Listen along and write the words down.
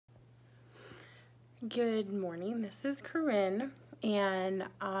Good morning, this is Corinne, and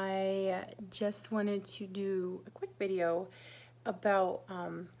I just wanted to do a quick video about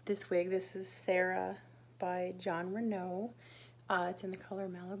this wig. This is Sarah by Jon Renau. It's in the color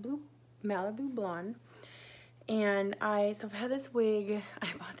Malibu Blonde. And I've had this wig. I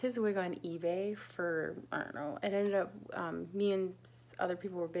bought this wig on eBay for, I don't know, it ended up, me and other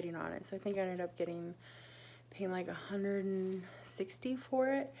people were bidding on it, so I think I ended up paying like $160 for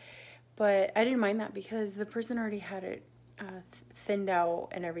it. But I didn't mind that because the person already had it thinned out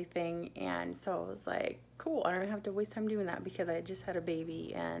and everything, and so I was like, cool, I don't have to waste time doing that because I just had a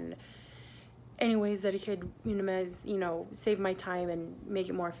baby, and any ways that it could minimize, save my time and make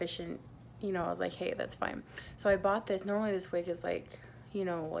it more efficient, I was like, hey, that's fine. So I bought this. Normally this wig is like,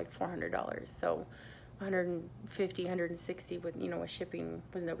 like $400, so 150, 160 with, with shipping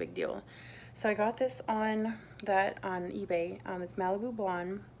was no big deal. So I got this on eBay. It's Malibu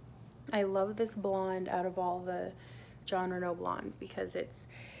Blonde. I love this blonde out of all the Jon Renau blondes because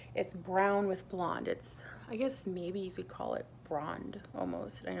it's brown with blonde. I guess maybe you could call it blonde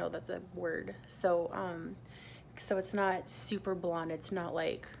almost. I know that's a word. So so it's not super blonde. It's not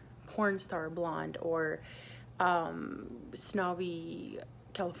like porn star blonde or snobby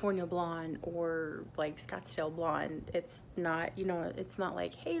California blonde or like Scottsdale blonde. It's not, it's not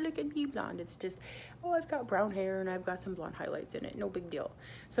like, hey, look at me blonde. It's just, oh, I've got brown hair and I've got some blonde highlights in it. No big deal.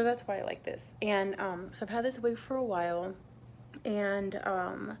 So that's why I like this. And so I've had this wig for a while. And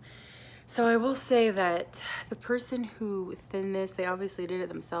so I will say that the person who thinned this, they obviously did it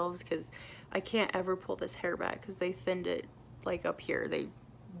themselves because I can't ever pull this hair back because they thinned it like up here. They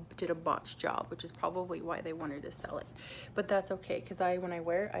did a botched job, which is probably why they wanted to sell it, but that's okay because when I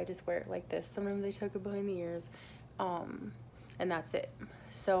wear it, I just wear it like this. Sometimes they tuck it behind the ears, and that's it.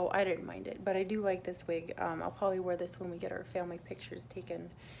 So I didn't mind it, but I do like this wig. I'll probably wear this when we get our family pictures taken.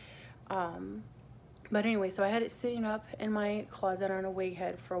 But anyway, so I had it sitting up in my closet on a wig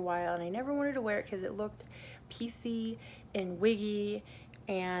head for a while, and I never wanted to wear it because it looked piecey and wiggy,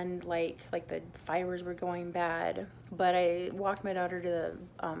 and like the fibers were going bad. But I walked my daughter to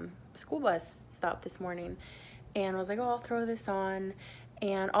the school bus stop this morning and was like, oh, I'll throw this on.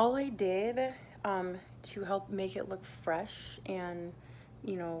 And all I did to help make it look fresh and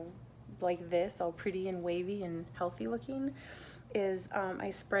like this, all pretty and wavy and healthy looking, is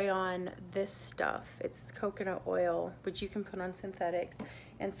I spray on this stuff. It's coconut oil, which you can put on synthetics,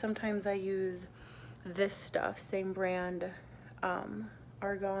 and sometimes I use this stuff, same brand,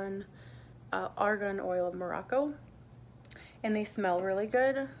 argan oil of Morocco, and they smell really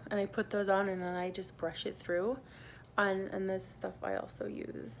good, and I put those on and then I just brush it through. And this stuff I also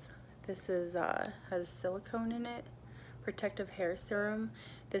use. This is has silicone in it, protective hair serum.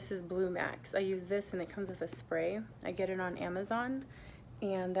 This is Blue Max. I use this and it comes with a spray. I get it on Amazon,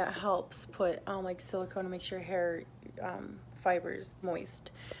 and that helps put like silicone to make sure hair fibers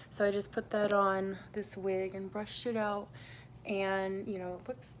moist. So I just put that on this wig and brushed it out, and it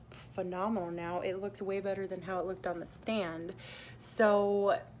looks phenomenal now. It looks way better than how it looked on the stand.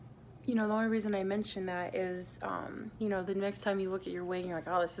 So the only reason I mention that is the next time you look at your wig and you're like,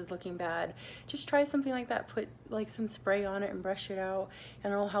 oh, this is looking bad, just try something like that. Put like some spray on it and brush it out,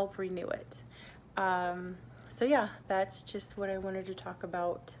 and it'll help renew it. So yeah, that's just what I wanted to talk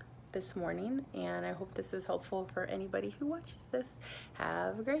about this morning, and I hope this is helpful for anybody who watches this.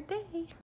 Have a great day.